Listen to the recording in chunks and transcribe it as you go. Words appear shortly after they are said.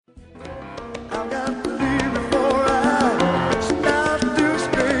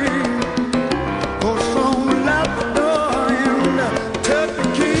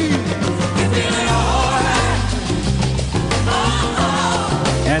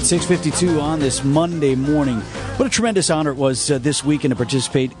At 6:52 on this Monday morning. What a tremendous honor it was this weekend to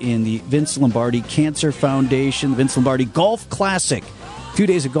participate in the Vince Lombardi Cancer Foundation, Vince Lombardi Golf Classic. 2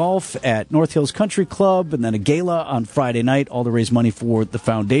 days of golf at North Hills Country Club, and then a gala on Friday night, all to raise money for the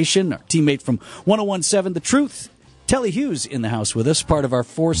foundation. Our teammate from 101.7 The Truth, Telly Hughes, in the house with us, part of our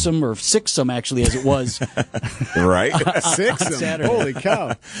foursome, or sixsome, actually, as it was. Right? Sixsome. Holy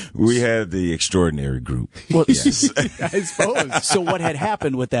cow. We had the extraordinary group. Well, yes. I suppose. So what had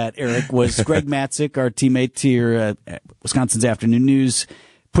happened with that, Eric, was Greg Matzik, our teammate here at Wisconsin's Afternoon News,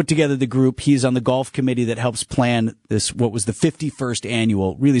 put together the group. He's on the golf committee that helps plan this, what was the 51st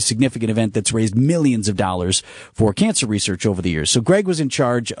annual, really significant event that's raised millions of dollars for cancer research over the years. So Greg was in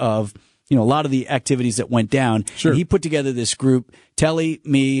charge of, a lot of the activities that went down. Sure. And he put together this group, Telly,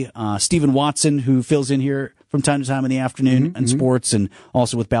 me, Stephen Watson, who fills in here from time to time in the afternoon and sports, and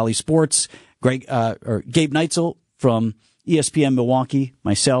also with Bally Sports, Gabe Neitzel from ESPN Milwaukee,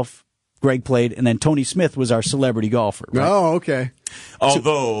 myself, Greg played, and then Tony Smith was our celebrity golfer. Right? Oh, okay.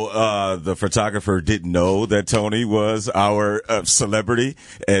 Although the photographer didn't know that Tony was our celebrity,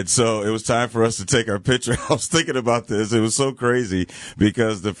 and so it was time for us to take our picture. I was thinking about this. It was so crazy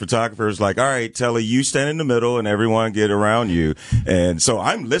because the photographer was like, all right, Telly, you stand in the middle and everyone get around you. And so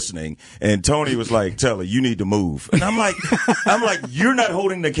I'm listening, and Tony was like, Telly, you need to move. And I'm like, you're not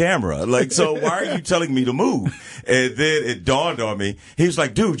holding the camera. Like, so why are you telling me to move? And then it dawned on me. He was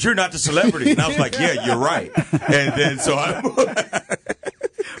like, dude, you're not the celebrity. And I was like, yeah, you're right. And then so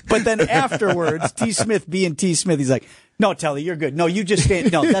But then afterwards, T. Smith, being T. Smith, he's like, no, Telly, you're good. No, you just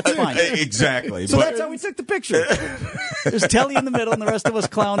stand. No, that's fine. Exactly. So that's how we took the picture. There's Telly in the middle, and the rest of us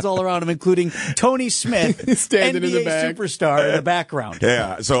clowns all around him, including Tony Smith, Standing NBA in the back. superstar, in the background.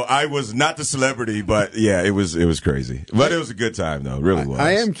 Yeah, so I was not the celebrity, but yeah, it was crazy. But it was a good time, though. It really was.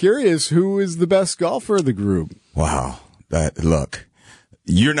 I am curious, who is the best golfer of the group? Wow. Look.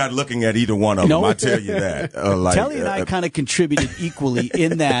 You're not looking at either one of them. I tell you that. Telly and I kind of contributed equally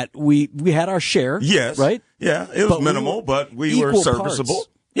in that we had our share. Yes. Right? Yeah, it was minimal, but we were serviceable.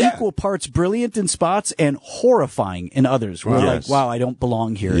 Equal parts brilliant in spots and horrifying in others. We're like, wow, I don't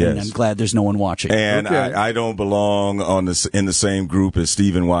belong here, and I'm glad there's no one watching. And I don't belong in the same group as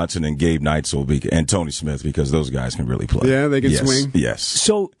Stephen Watson and Gabe Neitzel and Tony Smith, because those guys can really play. Yeah, they can swing. Yes.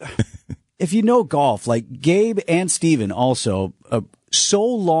 So if you know golf, like Gabe and Stephen also, so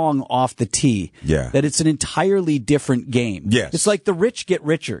long off the tee that it's an entirely different game. Yes. It's like the rich get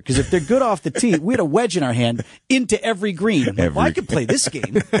richer, because if they're good off the tee, we had a wedge in our hand into every green. I'm like, well, I could play this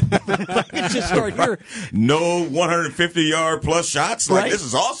game. I could just start here. No 150-yard plus shots. Like, Right. This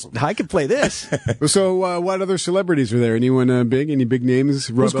is awesome. I could play this. So what other celebrities were there? Anyone big? Any big names?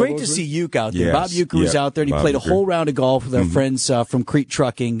 It was great to see Uke out there. Yes. Bob Uke was out there, and he played a whole round of golf with our friends from Crete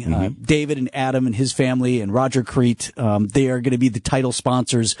Trucking, David and Adam and his family, and Roger Crete. They are going to be the title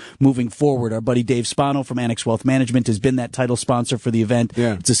sponsors moving forward. Our buddy Dave Spano from Annex Wealth Management has been that title sponsor for the event.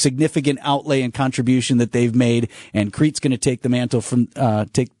 Yeah. It's a significant outlay and contribution that they've made, and Crete's going to take the mantle from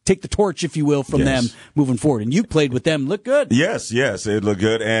take the torch, if you will, from them moving forward. And you played with them. Looked good. Yes, it looked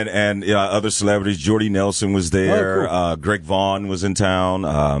good. And other celebrities, Jordy Nelson was there. Oh, cool. Greg Vaughn was in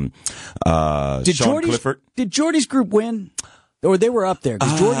town. Sean Clifford. Did Jordy's group win? Or they were up there?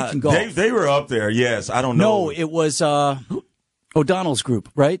 Because Jordy can golf. They were up there, yes. I don't know. No, it was O'Donnell's group,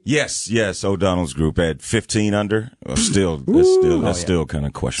 right? Yes. O'Donnell's group at 15 under. That's still kind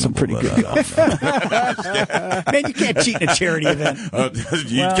of questionable. Some pretty good golf. Man, you can't cheat in a charity event.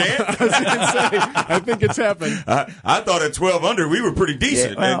 You can't? I think it's happened. I thought at 12 under we were pretty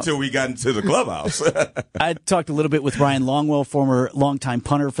decent until we got into the clubhouse. I talked a little bit with Ryan Longwell, former longtime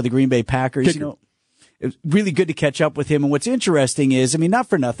punter for the Green Bay Packers. It was really good to catch up with him. And what's interesting is, not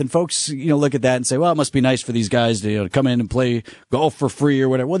for nothing, folks, look at that and say, well, it must be nice for these guys to come in and play golf for free or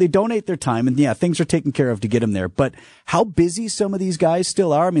whatever. Well, they donate their time, and things are taken care of to get them there. But how busy some of these guys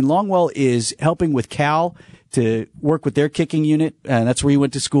still are. Longwell is helping with Cal to work with their kicking unit, and that's where he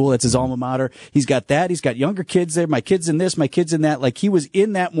went to school. That's his alma mater. He's got that. He's got younger kids there. My kid's in this, my kid's in that. Like, he was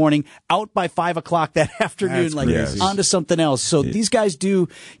in that morning, out by 5:00 that afternoon, on to something else. So these guys do,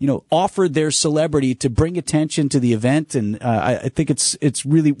 offer their celebrity to bring attention to the event, and I think it's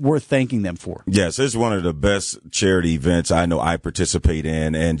really worth thanking them for. Yes, it's one of the best charity events I know I participate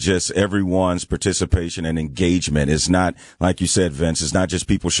in, and just everyone's participation and engagement is not, like you said, Vince, it's not just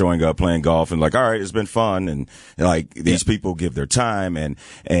people showing up, playing golf, and like, all right, it's been fun, and like these people give their time,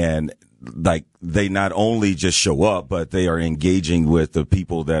 and like they not only just show up, but they are engaging with the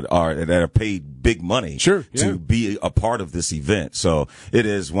people that are paid big money to be a part of this event. So it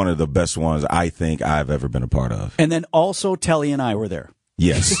is one of the best ones I think I've ever been a part of. And then also Telly and I were there.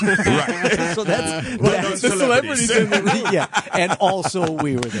 Yes. Right. So that's the celebrities in the room. yeah. And also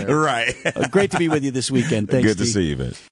we were there. Right. Great to be with you this weekend. Thanks, Good to Steve. see you, man.